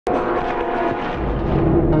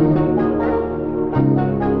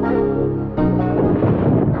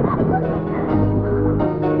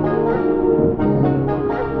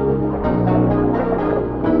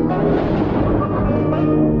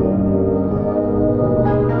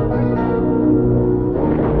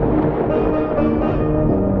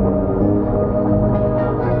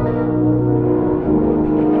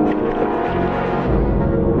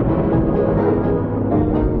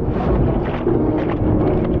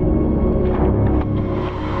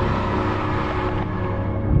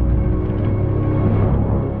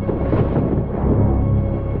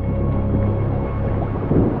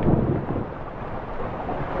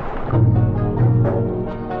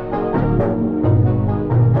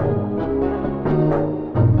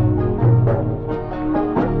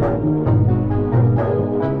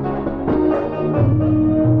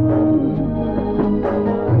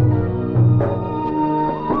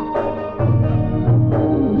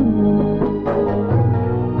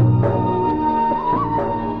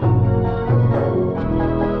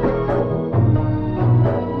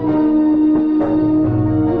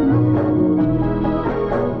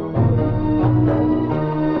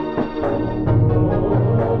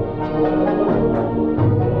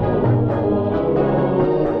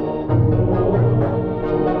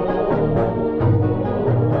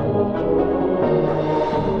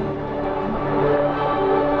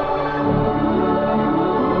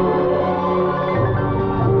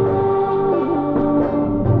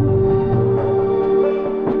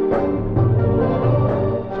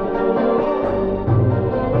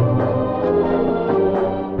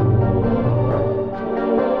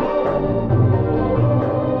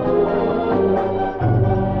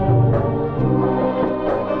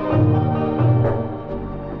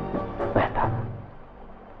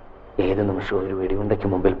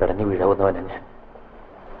പോകുന്നവനെ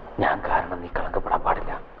ഞാൻ കാരണം നീ കളങ്കപ്പെടാൻ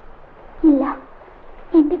പാടില്ല. ഇല്ല,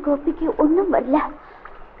 എന്റെ ഗോപിക്ക് ഒന്നും വരില്ല.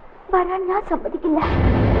 വരാൻ ഞാൻ സമ്മതിക്കില്ല.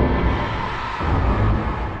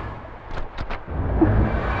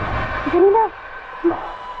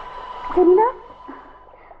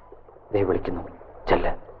 ദേ വിളിക്കുന്നു, ചെല്ല.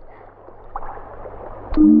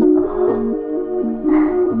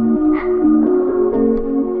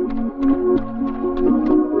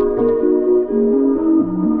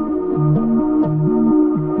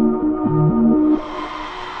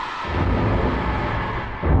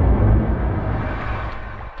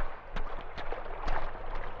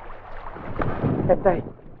 എന്തായി?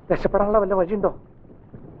 രക്ഷപ്പെടാനുള്ള വല്ല വഴിയുണ്ടോ?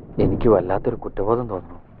 എനിക്ക് വല്ലാത്തൊരു കുറ്റബോധം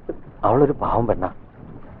തോന്നുന്നു. അവളൊരു പാവം പെണ്ണ.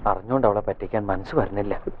 അറിഞ്ഞുകൊണ്ട് അവളെ പറ്റിക്കാൻ മനസ്സ്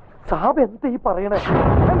വരുന്നില്ല. സാബ് എന്താ ഈ പറയണേ?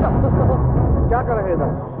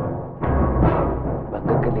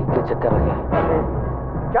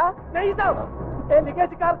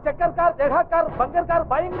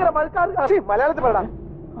 മലയാളത്തിൽ പറയണം.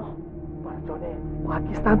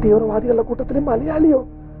 പാകിസ്ഥാൻ തീവ്രവാദികളുടെ കൂട്ടത്തിൽ മലയാളിയോ?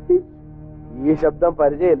 ഈ ശബ്ദം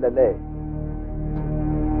പരിചയമില്ലല്ലേ?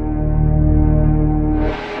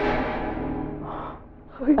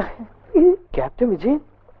 ക്യാപ്റ്റൻ വിജയൻ?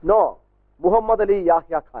 നോ, മുഹമ്മദ് അലി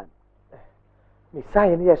യാഹ്യ ഖാൻ.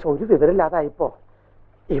 മിസ്സായതിനു ശേഷം ഒരു വിവരമില്ലാതായിപ്പോ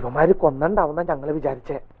ഇവന്മാര് കൊന്നുണ്ടാവുന്ന ഞങ്ങള്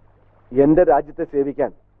വിചാരിച്ചേ. എന്റെ രാജ്യത്തെ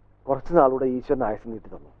സേവിക്കാൻ കുറച്ചു നാളൂടെ ഈശ്വരൻ ആയുസ് നീട്ടി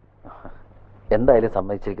തന്നു. എന്തായാലും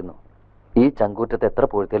സമ്മതിച്ചിരിക്കുന്നു. ഈ ചങ്കൂറ്റത്തെ എത്ര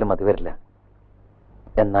പൂഴ്ത്തിയാലും മതി വരില്ല.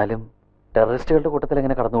 എന്നാലും ടെററിസ്റ്റുകളുടെ കൂട്ടത്തിൽ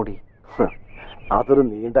എങ്ങനെ കടന്നുകൂടി? അതൊരു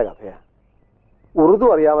നീണ്ട കഥയാ. ഉറുദു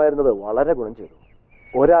അറിയാമായിരുന്നത് വളരെ ഗുണം ചെയ്തു.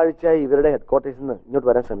 ഒരാഴ്ചയായി ഇവരുടെ ഹെഡ്ക്വാർട്ടേഴ്സിൽ നിന്ന് ഇങ്ങോട്ട്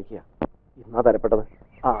വരാൻ ശ്രമിക്കുക. ഇന്നാ തരപ്പെട്ടത്.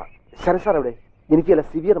 ശരത് സാർ എവിടെ? എനിക്ക് ചില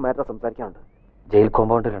സിവിയർ മാറ്റർ സംസാരിക്കാനുണ്ട്. ജയിൽ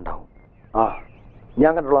കോമ്പൗണ്ടിലുണ്ടാവും.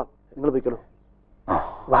 ഞാൻ കണ്ടോളാം, നിങ്ങൾ പോയിക്കോളൂ.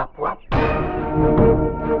 വാ പോവാം.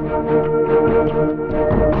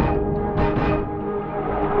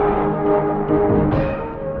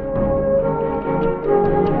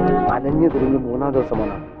 അലഞ്ഞു തിരിഞ്ഞ് 3-ാം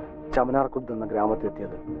ദിവസമാണ് ചമനാർകുദ് എന്ന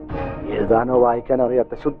ഗ്രാമത്തിലെത്തിയത്. എഴുതാനോ വായിക്കാനോ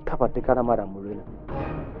അറിയാത്ത ശുദ്ധ പട്ടിക്കാടന്മാരാ മുഴുവനും.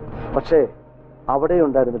 പക്ഷേ അവിടെ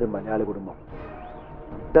ഉണ്ടായിരുന്നൊരു മലയാളി കുടുംബം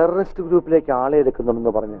ടെററിസ്റ്റ് ഗ്രൂപ്പിലേക്ക് ആളെ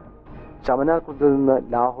എടുക്കുന്നുണ്ടെന്ന് പറഞ്ഞ് ചമനാർകുദിൽ നിന്ന്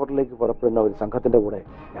ലാഹോറിലേക്ക് പുറപ്പെടുന്ന ഒരു സംഘത്തിന്റെ കൂടെ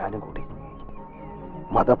ഞാനും കൂടി.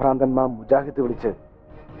 മതഭ്രാന്തന്മാർ മുജാഹിദ് വിളിച്ച്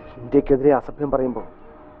ഇന്ത്യക്കെതിരെ അസഭ്യം പറയുമ്പോൾ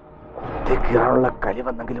കീറാനുള്ള കലി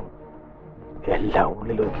വന്നെങ്കിലും എല്ലാം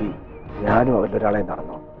ഉള്ളിലൊതുക്കി ഞാനും അവരിലൊരാളെ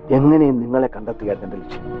നടന്നു. എങ്ങനെയും നിങ്ങളെ കണ്ടെത്തുകയായിരുന്നു എന്റെ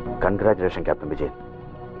ലക്ഷ്യം. Congratulation captain Vijayan.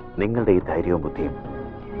 നിങ്ങളുടെ ഈ ധൈര്യവും ബുദ്ധിയും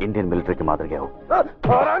Indian മിലിറ്ററിക്ക് മാതൃകയാവും.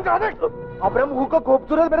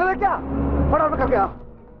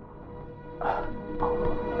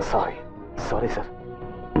 Sorry sir.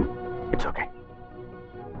 It's okay.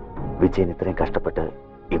 Vijayan ഇത്രയും കഷ്ടപ്പെട്ട്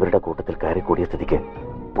ഇവരുടെ കൂട്ടത്തിൽ കയറി കൂടിയ സ്ഥിതിക്ക്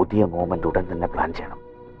പുതിയ മൂവ്മെന്റ് ഉടൻ തന്നെ പ്ലാൻ ചെയ്യണം.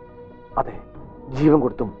 അതെ, ജീവൻ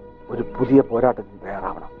കൊടുത്തും ഒരു പുതിയ പോരാട്ടത്തിന്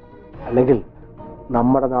തയ്യാറാവണം. അല്ലെങ്കിൽ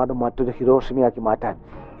നമ്മുടെ നാട് മറ്റൊരു ഹിരോഷിമയാക്കി മാറ്റാൻ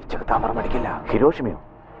ഈ ചെറുത്താമറ മടിക്കില്ല. ഹിരോഷിമയോ?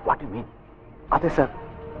 What you mean? അതെ സർ,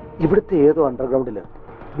 ഇവിടുത്തെ ഏതോ അണ്ടർഗ്രൗണ്ടില്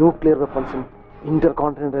ന്യൂക്ലിയർ വെപ്പൺസും ഇന്റർ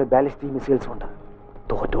കോണ്ടിനെന്റൽ ബാലിസ്റ്റിക് മിസൈൽസും ഉണ്ട്.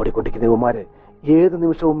 തോറ്റോടിക്കൊണ്ടിരിക്കുന്ന യുവമാര് ഏത്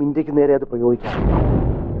നിമിഷവും ഇന്ത്യക്ക് നേരെ അത് പ്രയോഗിക്കാം.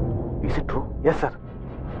 Is it true? Yes sir.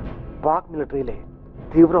 Pak മിലിറ്ററിയിലെ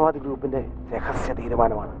തീവ്രവാദി ഗ്രൂപ്പിന്റെ രഹസ്യ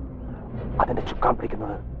തീരുമാനമാണ്. അതിന്റെ ചുക്കാൻ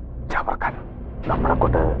പിടിക്കുന്നത് ജാഫർ ഖാൻ. നമ്മളെ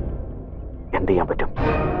കൊണ്ട് എന്ത് ചെയ്യാൻ പറ്റും?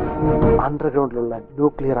 അണ്ടർഗ്രൗണ്ടിലുള്ള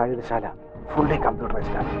ന്യൂക്ലിയർ ആയുധശാല ഫുള്ളി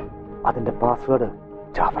കമ്പ്യൂട്ടറൈസ്ഡ് ആണ്. അതിന്റെ പാസ്വേഡ്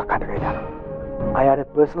ജാഫർ ഖാന്റെ കയ്യിലാണ്. അയാളുടെ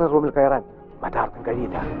പേഴ്സണൽ റൂമിൽ കയറാൻ മറ്റാർക്കും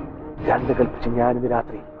കഴിയില്ല. 2 കൽപ്പിച്ച് ഞാനിന്ന്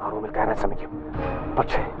രാത്രി ആ റൂമിൽ കയറാൻ ശ്രമിക്കും.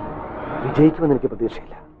 പക്ഷേ വിജയിക്കുമെന്ന് എനിക്ക്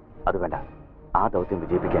പ്രതീക്ഷയില്ല. അത് വേണ്ട. ആ ദൗത്യം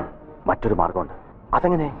വിജയിപ്പിക്കാൻ മറ്റൊരു മാർഗമുണ്ട്.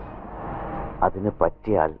 അതെങ്ങനെ? അതിന്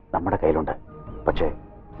പറ്റിയ ആൾ നമ്മുടെ കയ്യിലുണ്ട്. പക്ഷേ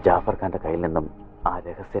ജാഫർ ഖാന്റെ കയ്യിൽ നിന്നും ആ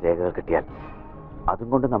രഹസ്യ രേഖകൾ കിട്ടിയാൽ അതും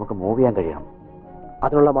കൊണ്ട് നമുക്ക് മൂവ് ചെയ്യാൻ കഴിയണം.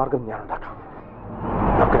 അതിനുള്ള മാർഗം ഞാൻ ഉണ്ടാക്കാം.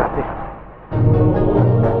 നമുക്ക് രാത്രി കാണാം.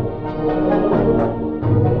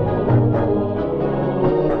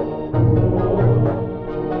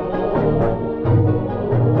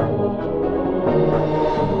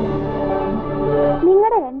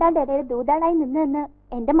 നിങ്ങളുടെ രണ്ടാം ഇടയിൽ ദൂതാളായി നിന്ന്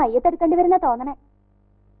എന്റെ മയ്യത്തെടുക്കേണ്ടി വരുന്ന തോന്നണേ.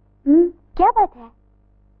 ക്യാ ബാത് ഹൈ?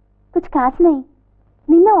 കുച്ച് ഖാസ് നഹീ.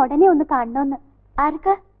 നിന്നെ ഉടനെ ഒന്ന് കാണണമെന്ന്.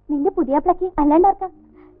 ആർക്കാ? നിന്റെ പുതിയ പ്ലക്ക്. അല്ലാണ്ട് ആർക്കാ?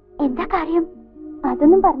 എന്താ കാര്യം?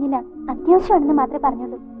 അതൊന്നും പറഞ്ഞില്ല. അത്യാവശ്യമാണെന്ന് മാത്രമേ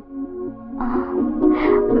പറഞ്ഞുള്ളൂ.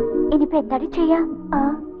 ഇനിയിപ്പോ എന്താടി ചെയ്യാ?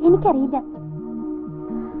 എനിക്കറിയില്ല.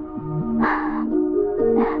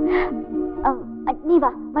 നീ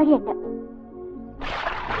വാ, വഴിയുണ്ട്.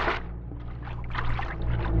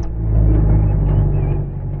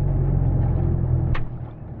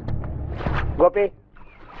 Gopi,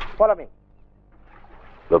 follow me.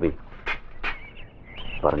 ഗോപി,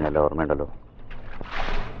 പറഞ്ഞല്ലോ, ഓർമ്മയുണ്ടല്ലോ.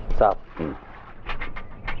 സാർ,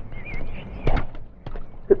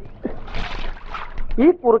 ഈ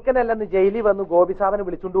കുറുക്കനല്ലെന്ന് ജയിലിൽ വന്ന് ഗോപി സാബനെ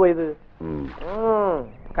വിളിച്ചുകൊണ്ടുപോയത്.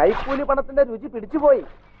 കൈക്കൂലി പണത്തിന്റെ രുചി പിടിച്ചുപോയി.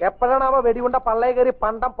 എപ്പോഴാണ് അവ വെടികൊണ്ട പള്ളയെ കയറി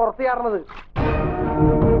പണ്ടം പുറത്തു ചാടുന്നത്?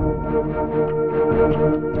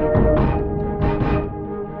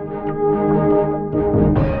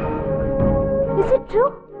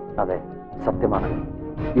 അതെ, സത്യമാണ്.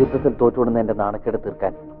 യുദ്ധത്തിൽ തോറ്റുകൊടുന്ന എന്റെ നാണക്കേട്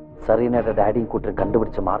തീർക്കാൻ സറീനയുടെ ഡാഡിയും കൂട്ടരും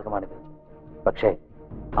കണ്ടുപിടിച്ച മാർഗമാണിത്. പക്ഷേ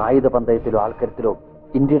ആയുധ പന്തയത്തിലോ ആൾക്കരത്തിലോ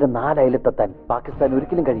ഇന്ത്യയുടെ 4 അയലത്തെത്താൻ പാകിസ്ഥാൻ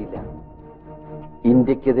ഒരിക്കലും കഴിയില്ല.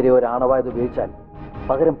 ഇന്ത്യക്കെതിരെ ഒരു ആണവായുധം ഉപയോഗിച്ചാൽ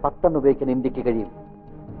പകരം 10 ഉപയോഗിക്കാൻ ഇന്ത്യക്ക് കഴിയും.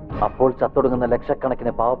 അപ്പോൾ ചത്തൊടുങ്ങുന്ന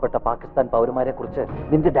ലക്ഷക്കണക്കിന് പാവപ്പെട്ട പാകിസ്ഥാൻ പൗരന്മാരെ കുറിച്ച്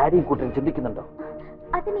നിന്റെ ഡാഡിയും കൂട്ടരും ചിന്തിക്കുന്നുണ്ടോ?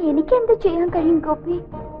 അതിന് എനിക്ക് എന്ത് ചെയ്യാൻ കഴിയും ഗോപി?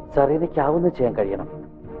 സറീനയ്ക്കാവുന്ന ചെയ്യാൻ കഴിയണം.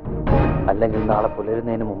 അല്ലെങ്കിൽ നാളെ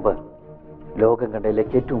പുലരുന്നതിന് മുമ്പ് ലോകം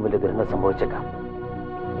കണ്ടതിലേക്ക് ഏറ്റവും വലിയ ദുരന്തം സംഭവിച്ചേക്കാം.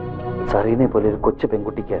 സറീനെ പോലെ ഒരു കൊച്ചു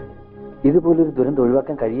പെൺകുട്ടിക്ക് ഇതുപോലൊരു ദുരന്തം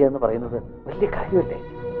ഒഴിവാക്കാൻ കഴിയുക എന്ന് പറയുന്നത് വലിയ കാര്യമല്ലേ?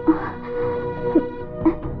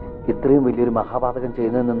 ഇത്രയും വലിയൊരു മഹാപാതകം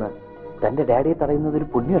ചെയ്യുന്നതിൽ നിന്ന് തന്റെ ഡാഡിയെ തടയുന്നത് ഒരു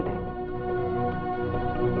പുണ്യമല്ലേ?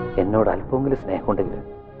 എന്നോട് അല്പമെങ്കിലും സ്നേഹമുണ്ടെങ്കിൽ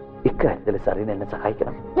ഇക്കാര്യത്തിൽ സറീന എന്നെ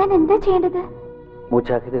സഹായിക്കണം. ഞാൻ എന്താ ചെയ്യേണ്ടത്?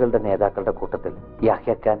 മുജാഹിദുകളുടെ നേതാക്കളുടെ കൂട്ടത്തിൽ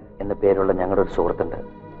യാഹ്യ ഖാൻ എന്ന പേരുള്ള ഞങ്ങളുടെ ഒരു സുഹൃത്തുണ്ട്.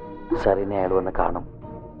 സറീനെ അയാൾ വന്ന് കാണും.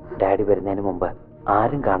 ഡാഡി വരുന്നതിന് മുമ്പ്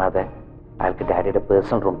ആരും കാണാതെ അയാൾക്ക് ഡാഡിയുടെ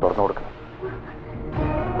പേഴ്സണൽ റൂം തുറന്നു കൊടുക്കണം.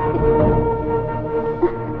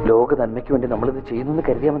 ലോക നന്മയ്ക്ക് വേണ്ടി നമ്മളിത് ചെയ്യുന്നു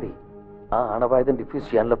കരുതിയാൽ മതി. ആ ആണവായുധം ഡിഫ്യൂസ്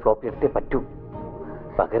ചെയ്യാനുള്ള ഫ്ലോപ്പി എടുത്തേ പറ്റൂ.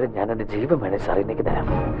 പകരം ഞാൻ എന്റെ ജീവൻ വേണേ സറീനയ്ക്ക് തരാം.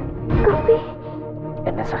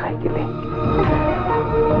 എന്നെ സഹായിക്കില്ലേ?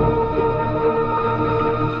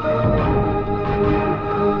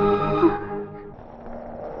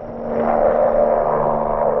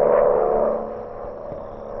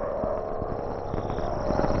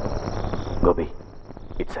 Gopi,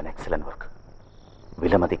 it's an excellent work.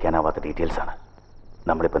 വിലമതിക്കാനാവാത്ത details ആണ്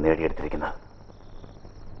നമ്മളിപ്പോൾ നേടിയെടുത്തിരിക്കുന്നത്.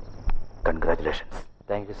 കൺഗ്രാറ്റുലേഷൻസ്.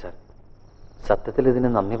 Thank you sir. സത്യത്തിൽ ഇതിന്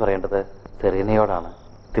നന്ദി പറയേണ്ടത് സെറീനയോടാണ്.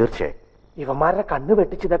 തീർച്ചയായും. ഇവന്മാരുടെ കണ്ണ്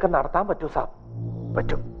വെട്ടിച്ച് ഇതൊക്കെ നടത്താൻ പറ്റൂ സാർ?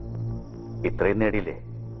 പറ്റും. ഇത്രയും നേടിയില്ലേ?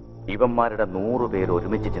 ഇവന്മാരുടെ 100 പേര്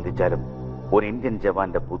ഒരുമിച്ച് ചിന്തിച്ചാലും ഒരു ഇന്ത്യൻ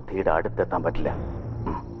ജവാന്റെ ബുദ്ധിയുടെ അടുത്തെത്താൻ പറ്റില്ല.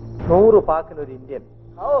 100 പാക്കിനൊരു ഇന്ത്യൻ.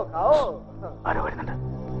 ആരോ വരുന്നുണ്ട്.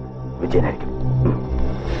 വിജയനായിരിക്കും.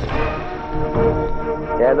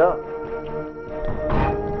 ഏതോ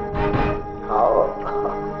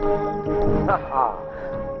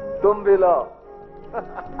तुम भी लो।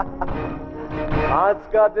 आज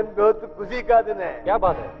का दिन बहुत खुशी का दिन है। क्या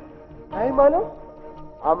बात है? नहीं मालूम?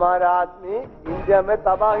 हमारा आदमी इंडिया में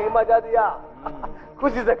तबाही मचा दिया।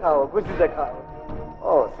 खुशी से खाओ, खुशी से खाओ।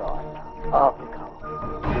 ओ सॉरी, आप ही खाओ।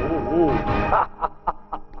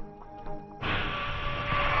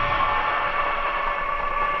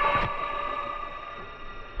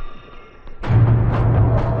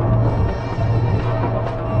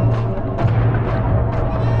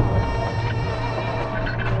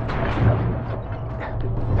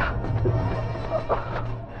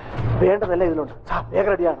 വേണ്ടതല്ല ഇതിലുണ്ട്. വേഗം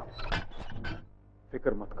റെഡിയാണ്.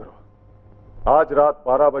 फिक्र मत करो, आज रात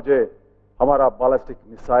 12 बजे हमारा बैलिस्टिक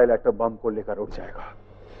मिसाइल एटम बम को लेकर उड़ जाएगा,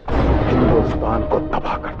 हिंदुस्तान को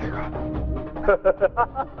तबाह कर देगा।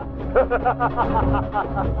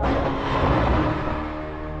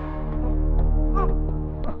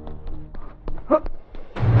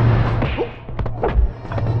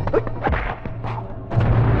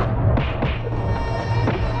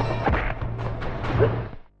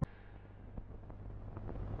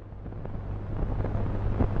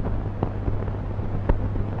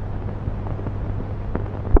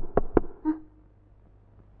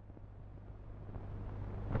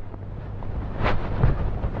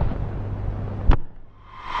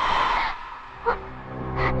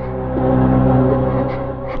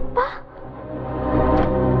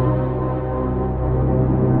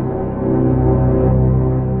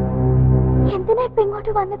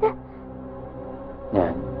 വന്നത്?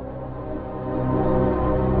 ഞാൻ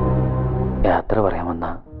യാത്ര പറയാമെന്ന.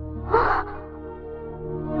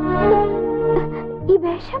 ഈ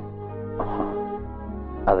വേഷം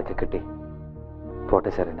അതൊക്കെ കിട്ടി.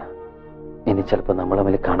 പോട്ടെ സെറീന, ഇനി ചിലപ്പോ നമ്മൾ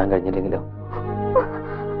തമ്മിൽ കാണാൻ കഴിഞ്ഞില്ലെങ്കിലോ?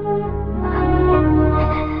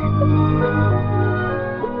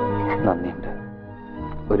 നന്ദിയുണ്ട്,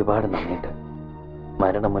 ഒരുപാട് നന്ദിയുണ്ട്.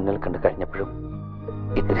 മരണം മുന്നിൽ കണ്ട് കഴിഞ്ഞപ്പോഴും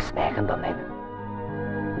ഇത്തിരി സ്നേഹം തന്നേന്,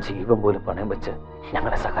 ജീവൻ പോലും പണയം വെച്ച്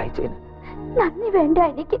ഞങ്ങളെ സഹായിച്ചേന്. നന്ദി വേണ്ട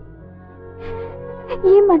എനിക്ക്.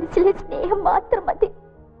 ഈ മനസ്സിലെ സ്നേഹം മാത്രം മതി.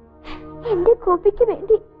 എന്റെ ഗോപിക്ക്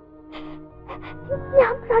വേണ്ടി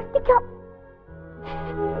ഞാൻ പ്രാർത്ഥിക്കാം.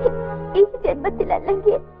 ഈ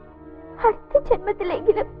ജന്മത്തിലല്ലെങ്കിൽ അടുത്ത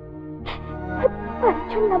ജന്മത്തിലെങ്കിലും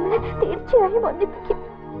പരച്ചും നമ്മളെ തീർച്ചയായും ഒന്നിപ്പിക്കും.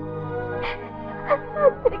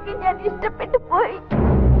 അത്രയ്ക്ക് ഞാൻ ഇഷ്ടപ്പെട്ടു പോയി.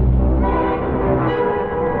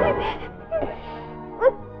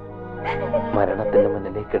 മരണത്തിന്റെ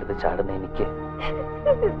മുന്നിലേക്ക് എടുത്ത് ചാടുന്ന എനിക്ക്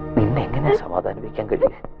നിന്നെ എങ്ങനെ സമാധാനിപ്പിക്കാൻ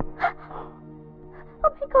കഴിയും?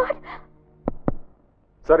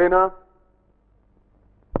 Serena,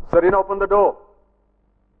 Serena, open the door.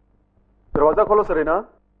 दरवाजा खोलो Serena.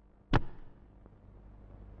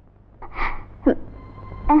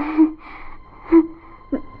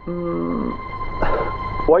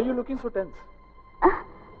 Why are you looking so tense?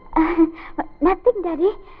 Nothing,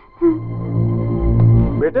 Daddy.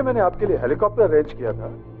 बेटे, मैंने आपके लिए हेलीकॉप्टर अरेंज किया था.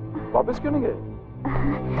 वापस क्यों नहीं गए?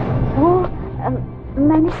 वो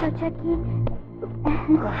मैंने सोचा कि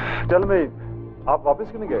Tell me, आप वापस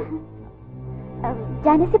क्यों नहीं गए?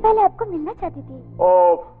 जाने से पहले आपको मिलना चाहती थी.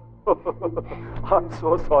 Oh, I'm so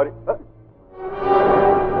sorry.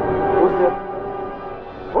 Who's there?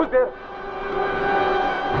 Who's there?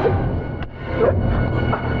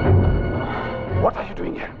 What are you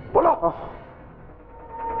doing here? Bolo!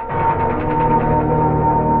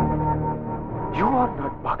 You are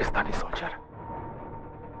not Pakistani soldier.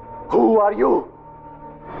 Who are you?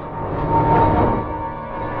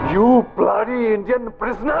 You bloody Indian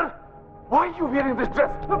prisoner! Why are you wearing this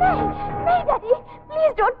dress? No, Daddy.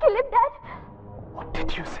 Please don't kill him, Dad. What did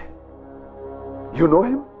you say? You know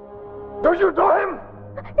him? Do you know him?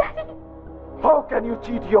 Daddy. How can you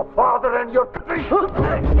cheat your father and your country?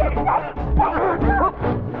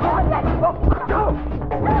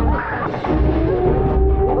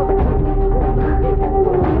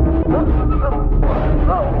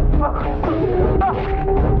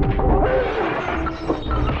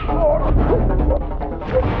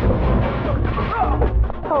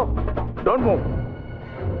 Don't move.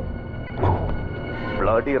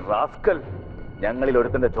 Bloody rascal. ഞങ്ങളിൽ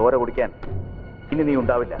ഒരുത്തന്റെ ചോര കുടിക്കാൻ ഇനി നീ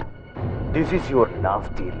ഉണ്ടാവില്ല. This is your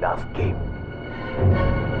last game.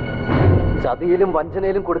 ചതിയിലും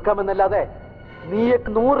വഞ്ചനയിലും കൊടുക്കാമെന്നല്ലാതെ നീ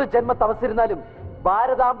 100 ജന്മ തപസ്സിരുന്നാലും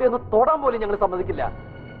ഭാരതാംബയെ ഒന്ന് തൊടാൻ പോലും ഞങ്ങൾ സമ്മതിക്കില്ല.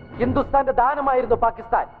 ഹിന്ദുസ്ഥാന്റെ ദാനമായിരുന്നു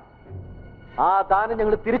പാകിസ്ഥാൻ. ആ ദാനം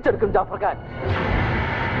ഞങ്ങൾ തിരിച്ചെടുക്കും ജാഫർ ഖാൻ.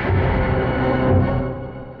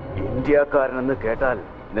 ഇന്ത്യക്കാരനെന്ന് കേട്ടാൽ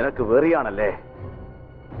നിനക്ക് വെറിയാണല്ലേ?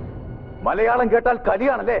 മലയാളം കേട്ടാൽ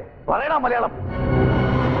കലിയാണല്ലേ? പറയടാ മലയാളം,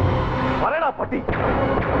 പറയടാ പട്ടി,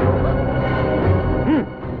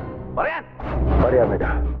 പറയാൻ. പറയാം മേഡ,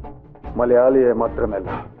 മലയാളിയെ മാത്രമല്ല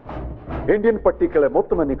ഇന്ത്യൻ പട്ടികളെ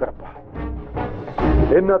മൊത്തം നീക്കറപ്പ.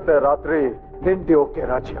 ഇന്നത്തെ രാത്രി നിന്റെ ഒക്കെ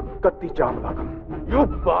രാജ്യം കത്തിച്ചാമലാകും. You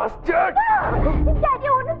bastard! Daddy,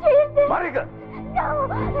 ഒന്നും ചെയ്യരുത്. മാറിക. No.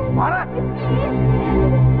 മാറാൻ.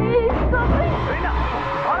 Please, come in. റീന,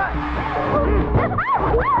 മാറാൻ.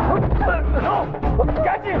 No!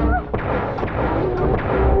 Catch him!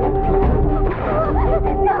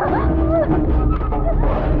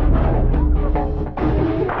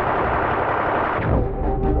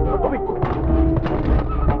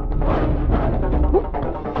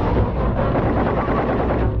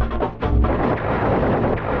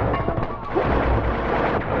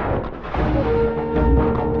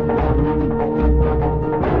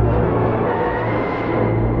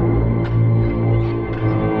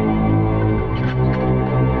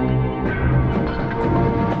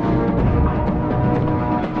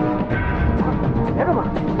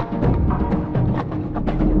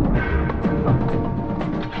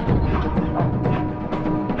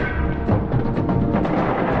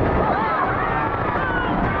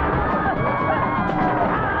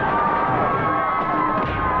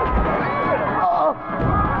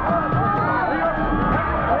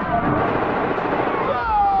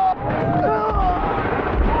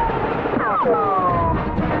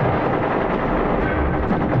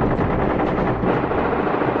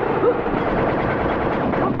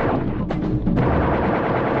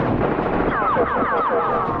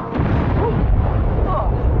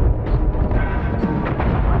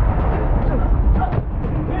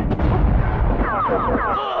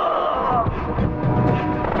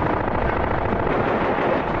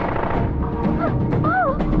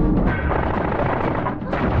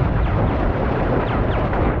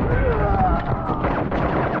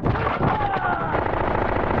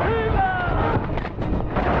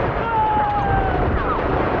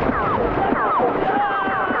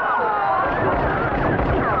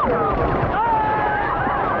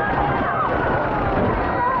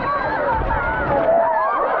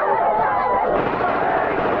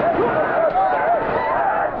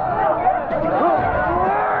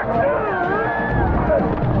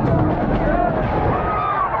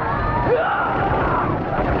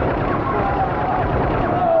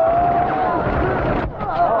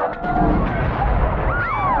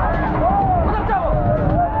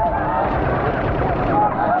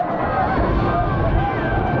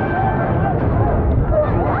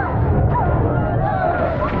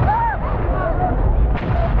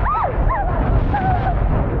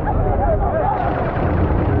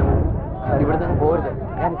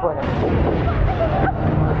 ഞാനിപ്പോ വരാം.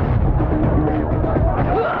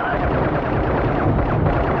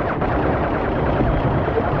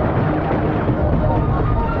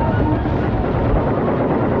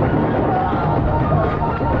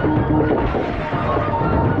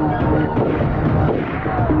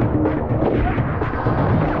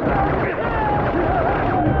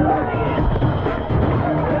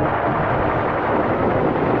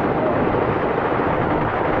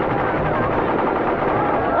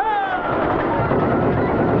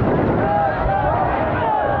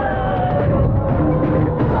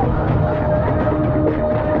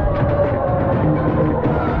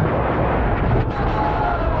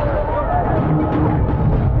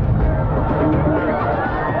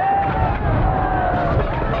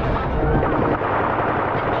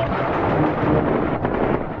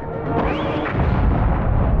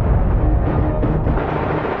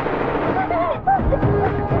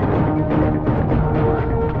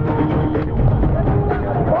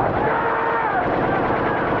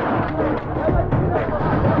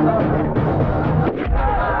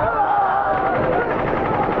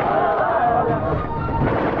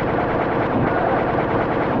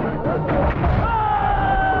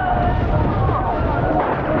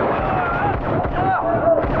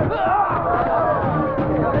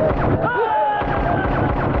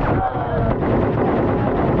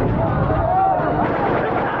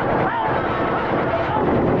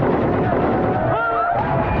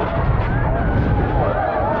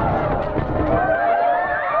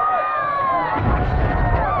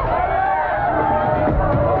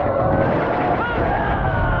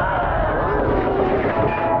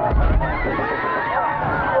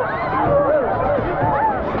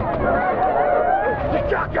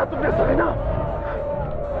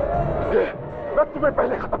 मैं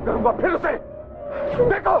पहले खत्म करूंगा फिर उसे।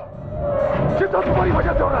 देखो जितना तुम्हारी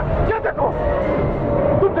वजह से हो रहा है, ये देखो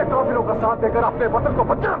तुमने काफिरों का साथ देकर अपने वतन को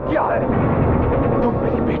बदनाम किया है। तुम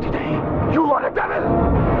मेरी बेटी नहीं, यू आर ए डेविल।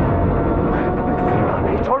 मैं तुम्हें जिंदा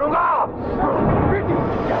नहीं छोड़ूंगा। बेटी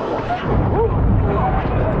क्या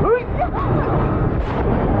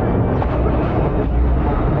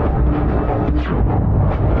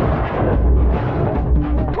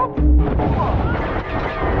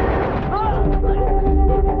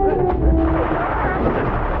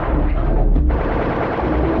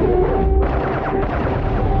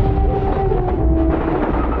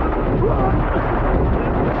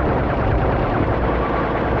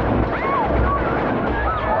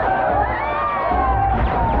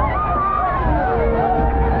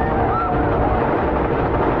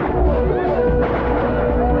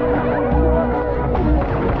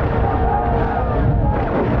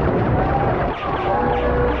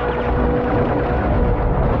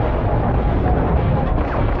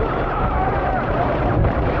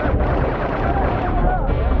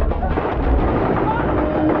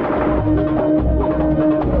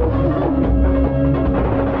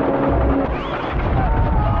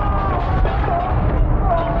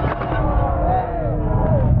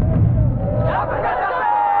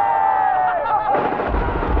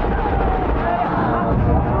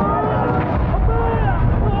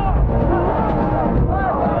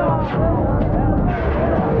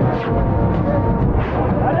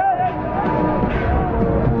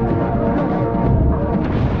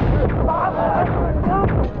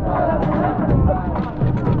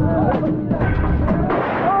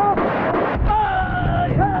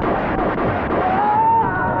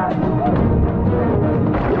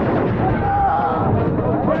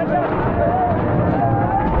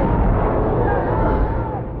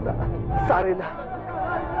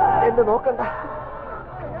എന്നെ നോക്കണ്ട,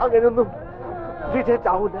 അങ്ങനെയൊന്നും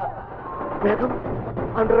വിജയിച്ചാവൂല. വേഗം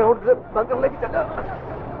അണ്ടർഗ്രൗണ്ട് ബങ്കറിലേക്ക് ചെല്ല.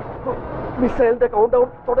 മിസൈലിന്റെ കൗണ്ട് ഡൗൺ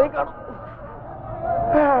തുടങ്ങി കാണും.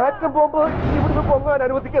 ആറ്റം ബോംബ് ഇവിടുന്ന് പൊങ്ങാൻ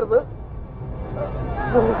അനുവദിക്കരുത്.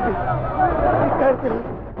 ഇക്കാര്യത്തിൽ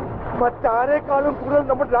മറ്റാരേക്കാളും കൂടുതൽ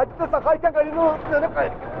നമ്മുടെ രാജ്യത്തെ സഹായിക്കാൻ കഴിയുന്നു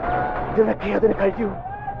നിനക്കേ അതിന് കഴിയൂ.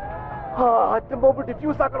 ആ ആറ്റം ബോംബ്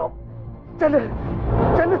ഡിഫ്യൂസ് ആക്കണം. ചെല്ല്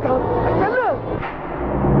ചെല്ല് ചെല്ല്.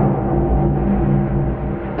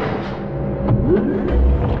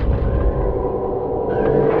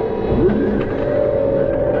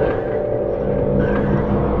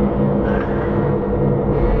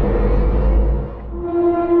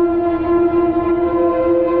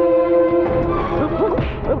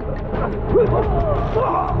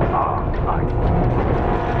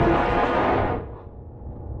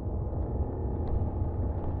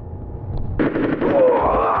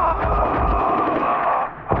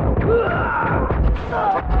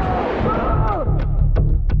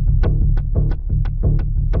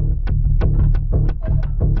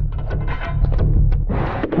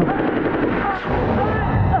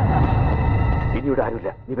 ഇവിടെ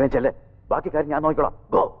ആരുമില്ല. നീ വേഗം ചെല്ലേ. ബാക്കി കാര്യം ഞാൻ നോക്കിക്കോളാം.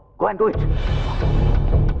 Go go and do it.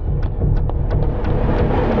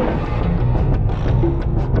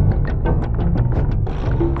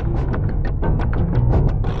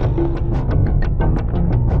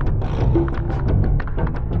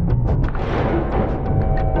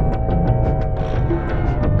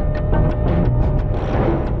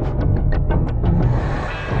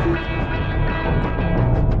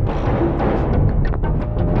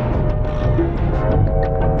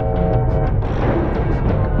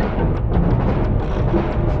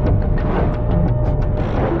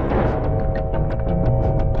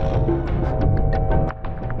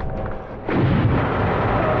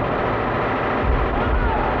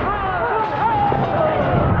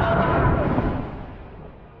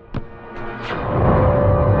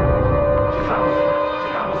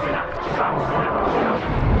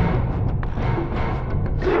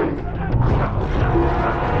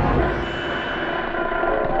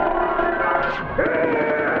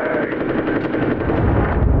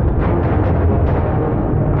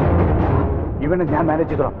 ഇവനെ ഞാൻ മാനേജ്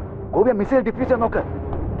ചെയ്തോളാം. ഗോപിയ മിസൈൽ ഡിഫ്യൂസ് ചെയ്യാൻ നോക്ക്.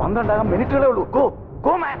 12 മിനിറ്റുകളേ ഉള്ളൂ. Go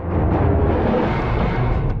go man.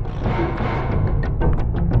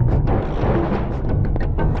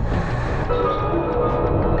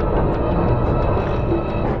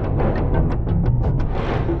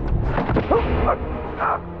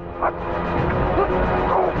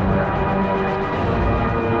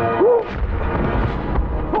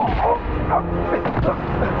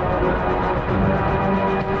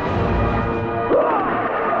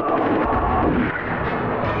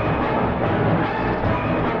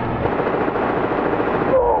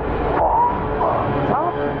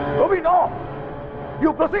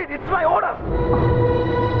 You proceed. It's my order.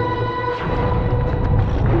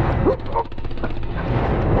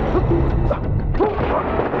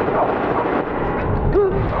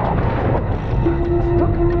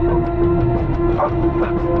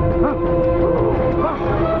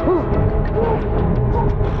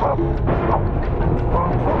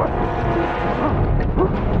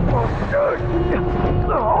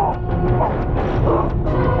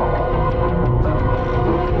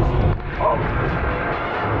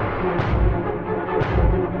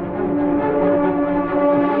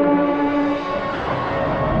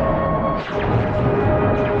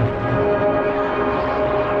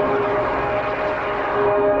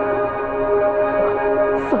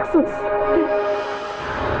 Success.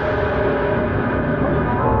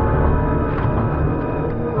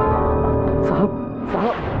 साहब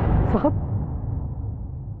साहब साहब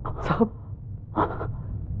साहब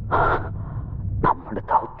നമ്മുടെ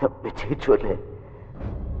ദൗത്യം വിജയിച്ചു അല്ലേ?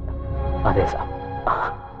 അതെ സാബ്.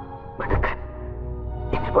 മിടുക്കൻ.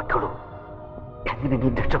 ഇനി പൊട്ടോളൂ.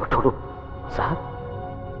 എങ്ങനെയെങ്കിലും രക്ഷപ്പെട്ടോളൂ.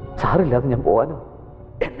 സാറില്ലാതെ ഞാൻ പോവാനോ?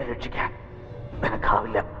 എന്നെ രക്ഷിക്കാൻ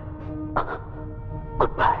നിനക്കാവില്ല.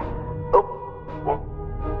 Good bye.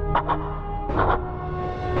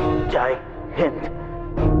 ജയ് ഹിന്ദ്.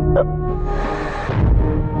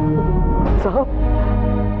 സാബ്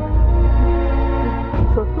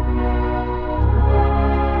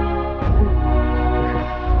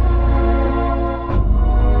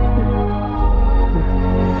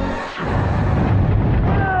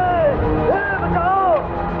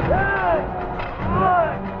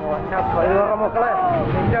മക്കളെ,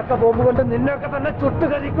 നിന്നെയൊക്കെ ബോംബ് കൊണ്ട് നിന്നെയൊക്കെ തന്നെ ചുട്ട്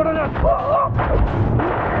കരിക്കണം.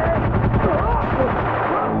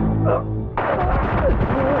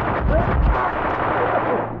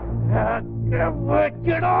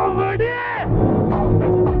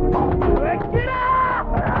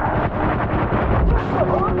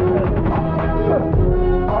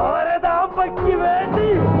 ആരതാമ്പയ്ക്ക് വേണ്ടി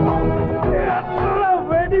എത്ര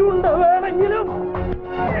വെടിയുണ്ട വേണമെങ്കിലും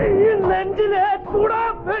ഈ നെഞ്ചിലെ കൂടാ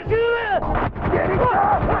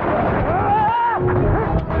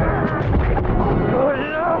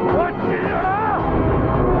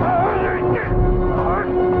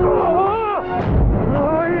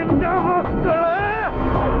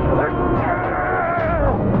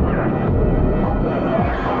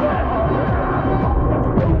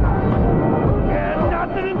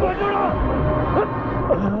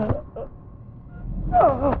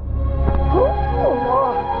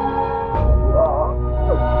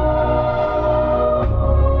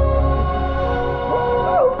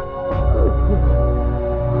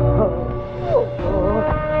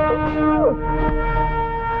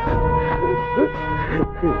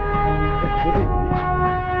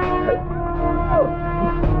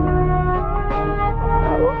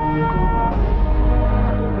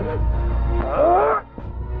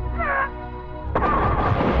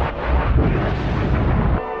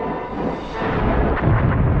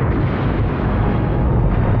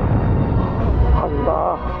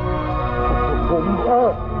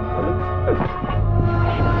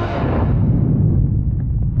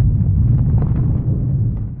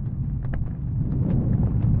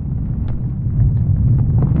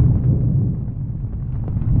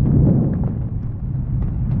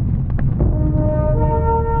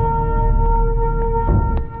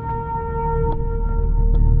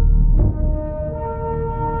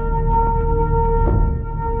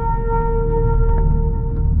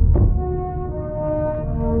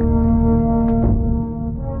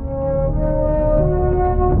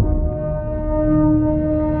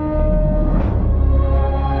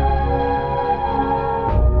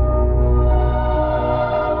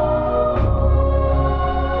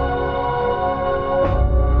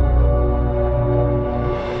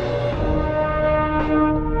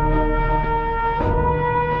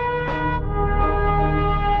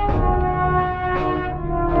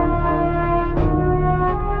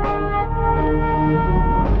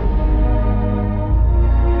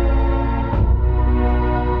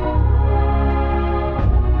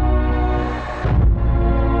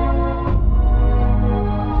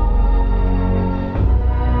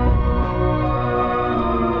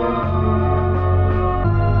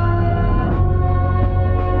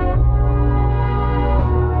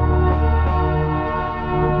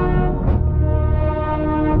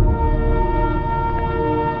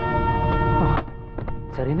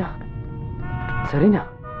Serena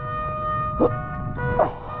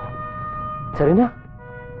Serena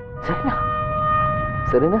Serena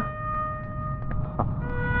Serena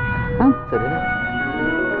Serena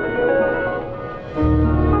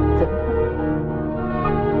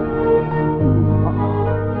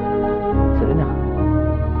Serena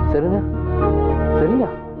Serena Serena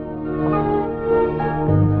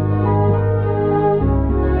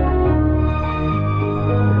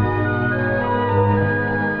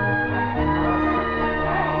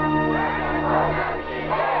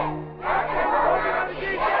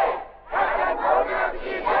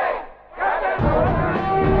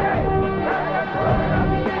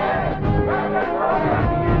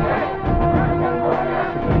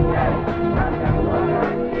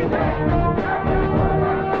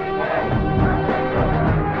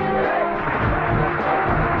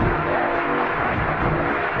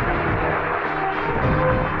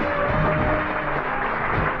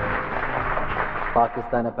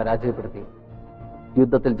പാകിസ്ഥാനെ പരാജയപ്പെടുത്തി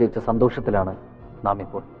യുദ്ധത്തിൽ ജയിച്ച സന്തോഷത്തിലാണ് നാം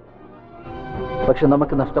ഇപ്പോൾ. പക്ഷെ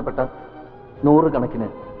നമുക്ക് നഷ്ടപ്പെട്ട നൂറുകണക്കിന്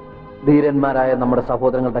ധീരന്മാരായ നമ്മുടെ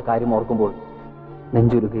സഹോദരങ്ങളുടെ കാര്യം ഓർക്കുമ്പോൾ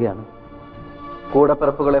നെഞ്ചുരുകയാണ്.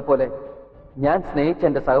 കൂടപ്പിറപ്പുകളെ പോലെ ഞാൻ സ്നേഹിച്ച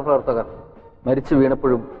എൻ്റെ സഹപ്രവർത്തകർ മരിച്ചു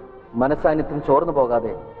വീണപ്പോഴും മനസാന്നിധ്യം ചോർന്നു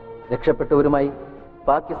പോകാതെ രക്ഷപ്പെട്ടവരുമായി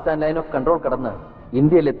പാകിസ്ഥാൻ ലൈൻ ഓഫ് കൺട്രോൾ കടന്ന്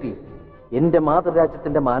ഇന്ത്യയിലെത്തി എൻ്റെ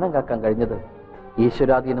മാതൃരാജ്യത്തിൻ്റെ മാനം കാക്കാൻ കഴിഞ്ഞത്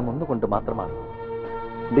ഈശ്വരാധീനം ഒന്നുകൊണ്ട് മാത്രമാണ്.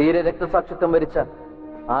 ധീര രക്തസാക്ഷിത്വം വരിച്ച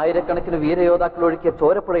ആയിരക്കണക്കിന് വീരയോദ്ധാക്കൾ ഒഴുക്കിയ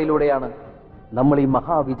ചോരപ്പുഴയിലൂടെയാണ് നമ്മൾ ഈ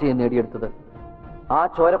മഹാവിജയം നേടിയെടുത്തത്. ആ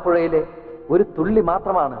ചോരപ്പുഴയിലെ ഒരു തുള്ളി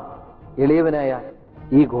മാത്രമാണ് എളിയവനായ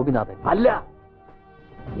ഈ ഗോപിനാഥൻ. അല്ല,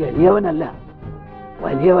 എളിയവനല്ല,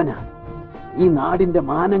 വലിയവനാണ്. ഈ നാടിന്റെ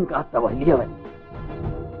മാനം കാത്ത വലിയവൻ.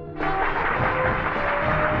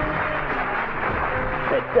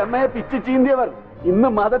 പെറ്റമ്മയെ പിച്ചു ചീന്തിയവർ ഇന്ന്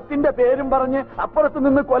മതത്തിന്റെ പേരും പറഞ്ഞ് അപ്പുറത്ത്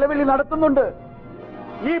നിന്ന് കൊലവിളി നടത്തുന്നുണ്ട്.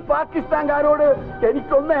 ഈ പാകിസ്ഥാൻകാരോട്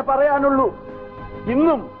എനിക്കൊന്നേ പറയാനുള്ളൂ.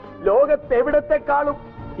 ഇന്നും ലോകത്തെവിടത്തെക്കാളും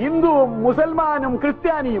ഹിന്ദുവും മുസൽമാനും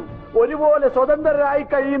ക്രിസ്ത്യാനിയും ഒരുപോലെ സ്വതന്ത്രരായി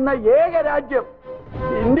കഴിയുന്ന ഏക രാജ്യം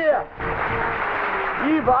ഇന്ത്യ.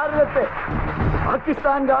 ഈ ഭാരതത്തെ,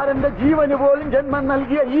 പാകിസ്ഥാൻകാരന്റെ ജീവന് പോലും ജന്മം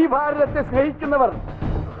നൽകിയ ഈ ഭാരതത്തെ സ്നേഹിക്കുന്നവർ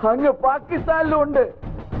അങ്ങ് പാകിസ്ഥാനിലുണ്ട്.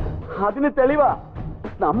 അതിന് തെളിവാ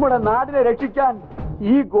നമ്മുടെ നാടിനെ രക്ഷിക്കാൻ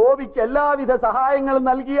ഈ ഗോപിക്ക് എല്ലാവിധ സഹായങ്ങളും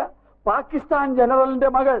നൽകിയ പാകിസ്ഥാൻ ജനറലിന്റെ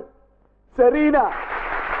മകൾ സെറീന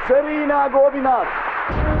ഗോപിനാഥ്.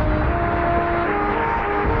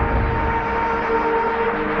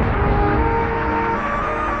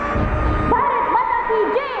 भारत माता की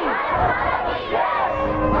जय।